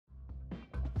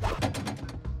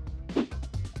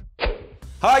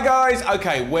Hi guys,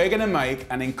 okay, we're gonna make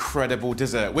an incredible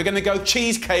dessert. We're gonna go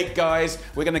cheesecake, guys.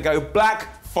 We're gonna go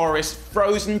Black Forest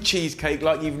frozen cheesecake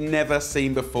like you've never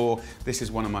seen before. This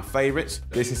is one of my favorites.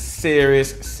 This is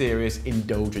serious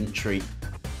indulgent treat.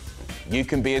 You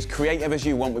can be as creative as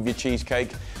you want with your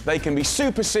cheesecake. They can be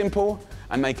super simple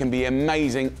and they can be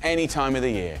amazing any time of the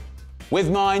year.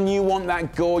 With mine, you want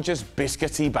that gorgeous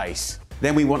biscuity base.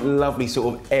 Then we want lovely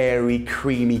sort of airy,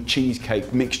 creamy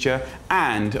cheesecake mixture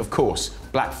and, of course,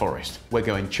 Black Forest. We're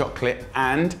going chocolate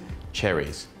and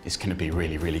cherries. It's gonna be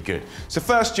really, really good. So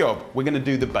first job, we're gonna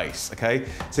do the base, okay?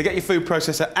 So get your food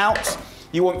processor out.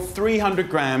 You want 300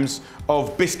 grams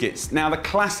of biscuits. Now the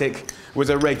classic was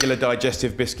a regular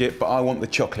digestive biscuit, but I want the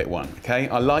chocolate one, okay?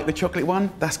 I like the chocolate one,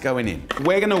 that's going in.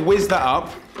 We're gonna whiz that up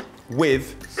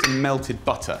with some melted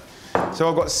butter. So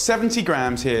I've got 70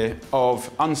 grams here of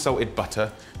unsalted butter.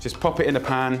 Just pop it in a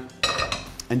pan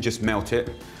and just melt it.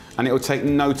 And it'll take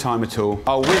no time at all.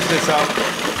 I'll whiz this up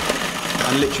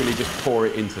and literally just pour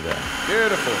it into there.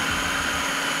 Beautiful.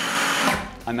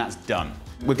 And that's done.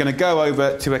 We're gonna go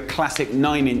over to a classic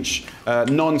 9-inch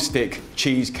non-stick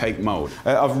cheesecake mold.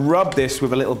 I've rubbed this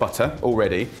with a little butter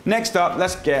already. Next up,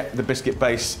 let's get the biscuit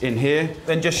base in here.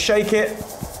 Then just shake it,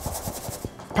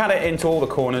 pat it into all the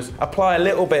corners, apply a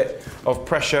little bit of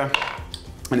pressure,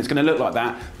 and it's gonna look like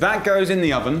that. That goes in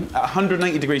the oven at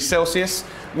 180 degrees Celsius,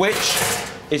 which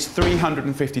is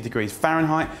 350 degrees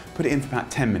Fahrenheit. Put it in for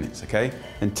about 10 minutes, okay?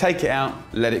 Then take it out,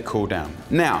 let it cool down.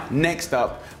 Now, next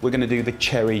up, we're gonna do the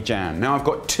cherry jam. Now, I've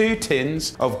got 2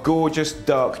 tins of gorgeous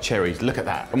dark cherries. Look at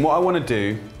that. And what I wanna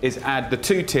do is add the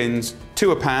 2 tins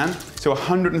to a pan. So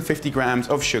 150 grams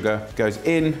of sugar goes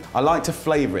in. I like to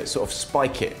flavor it, sort of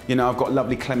spike it. You know, I've got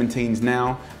lovely clementines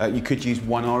now. You could use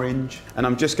 1 orange. And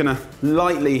I'm just gonna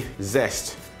lightly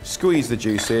zest, squeeze the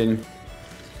juice in.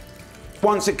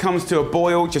 Once it comes to a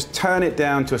boil, just turn it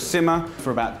down to a simmer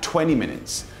for about 20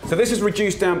 minutes. So this is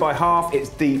reduced down by half. It's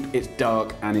deep, it's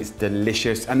dark, and it's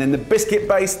delicious. And then the biscuit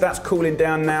base, that's cooling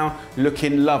down now,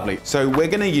 looking lovely. So we're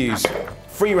gonna use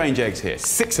free-range eggs here,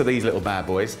 6 of these little bad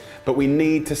boys, but we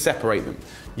need to separate them.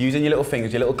 Using your little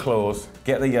fingers, your little claws,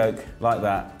 get the yolk like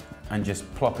that, and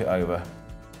just plop it over.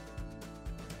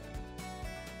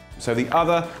 So the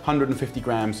other 150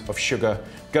 grams of sugar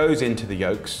goes into the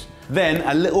yolks. Then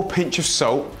a little pinch of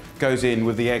salt goes in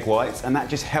with the egg whites, and that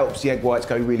just helps the egg whites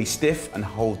go really stiff and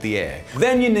hold the air.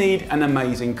 Then you need an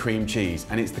amazing cream cheese,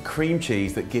 and it's the cream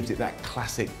cheese that gives it that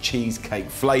classic cheesecake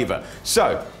flavor.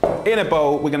 So in a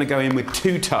bowl, we're gonna go in with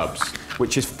 2 tubs,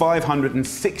 which is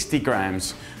 560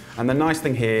 grams. And the nice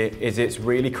thing here is it's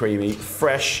really creamy,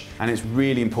 fresh, and it's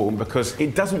really important because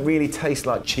it doesn't really taste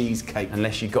like cheesecake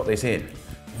unless you got this in.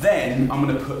 Then I'm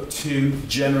gonna put 2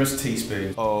 generous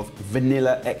teaspoons of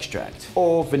vanilla extract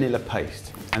or vanilla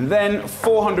paste. And then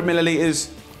 400 milliliters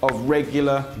of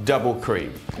regular double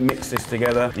cream. Mix this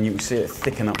together and you can see it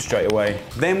thicken up straight away.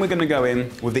 Then we're gonna go in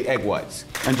with the egg whites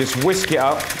and just whisk it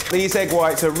up. These egg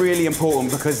whites are really important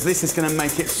because this is gonna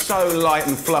make it so light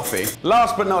and fluffy.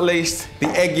 Last but not least, the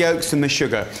egg yolks and the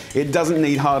sugar. It doesn't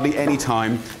need hardly any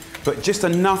time, but just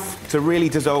enough to really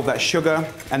dissolve that sugar,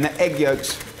 and the egg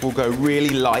yolks will go really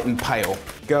light and pale.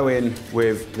 Go in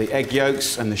with the egg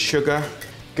yolks and the sugar.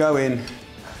 Go in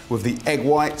with the egg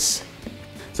whites.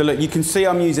 So look, you can see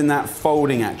I'm using that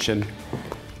folding action,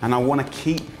 and I want to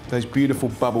keep those beautiful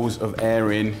bubbles of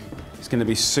air in. It's going to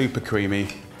be super creamy.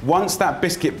 Once that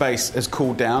biscuit base has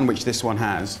cooled down, which this one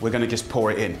has, we're going to just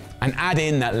pour it in. And add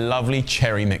in that lovely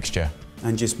cherry mixture.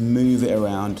 And just move it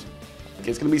around.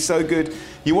 It's gonna be so good.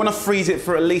 You wanna freeze it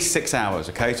for at least 6 hours,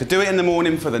 okay? So do it in the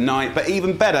morning for the night, but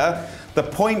even better, the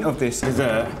point of this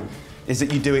dessert is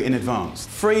that you do it in advance.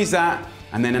 Freeze that,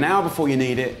 and then an hour before you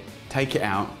need it, take it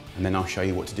out, and then I'll show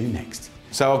you what to do next.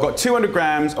 So I've got 200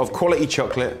 grams of quality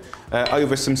chocolate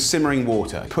over some simmering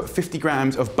water. Put 50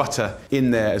 grams of butter in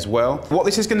there as well. What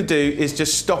this is gonna do is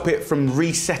just stop it from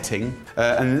resetting,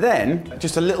 and then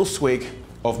just a little swig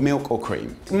of milk or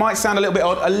cream. It might sound a little bit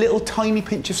odd, a little tiny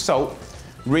pinch of salt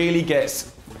really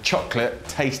gets chocolate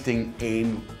tasting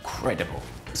incredible.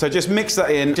 So just mix that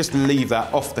in, just leave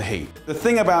that off the heat. The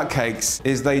thing about cakes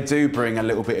is they do bring a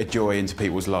little bit of joy into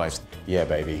people's lives. Yeah,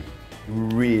 baby,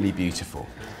 really beautiful.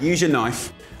 Use your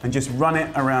knife and just run it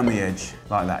around the edge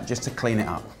like that, just to clean it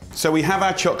up. So we have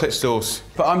our chocolate sauce,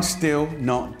 but I'm still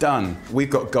not done. We've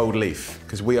got gold leaf,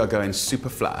 because we are going super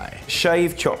fly.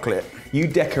 Shaved chocolate, you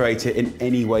decorate it in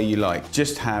any way you like.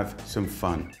 Just have some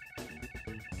fun.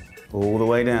 All the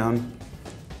way down.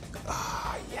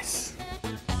 Ah, yes.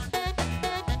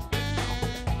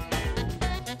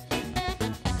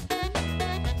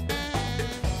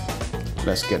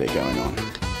 Let's get it going on.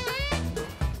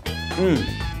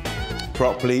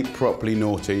 properly, properly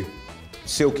naughty,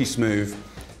 silky smooth,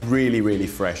 really, really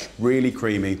fresh, really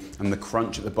creamy, and the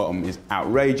crunch at the bottom is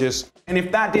outrageous. And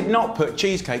if that did not put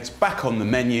cheesecakes back on the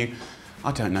menu,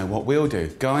 I don't know what we'll do.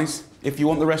 Guys, if you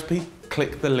want the recipe,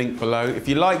 click the link below. If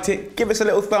you liked it, give us a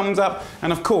little thumbs up.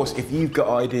 And of course, if you've got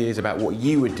ideas about what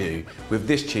you would do with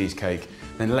this cheesecake,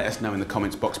 then let us know in the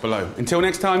comments box below. Until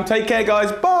next time, take care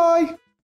guys, bye!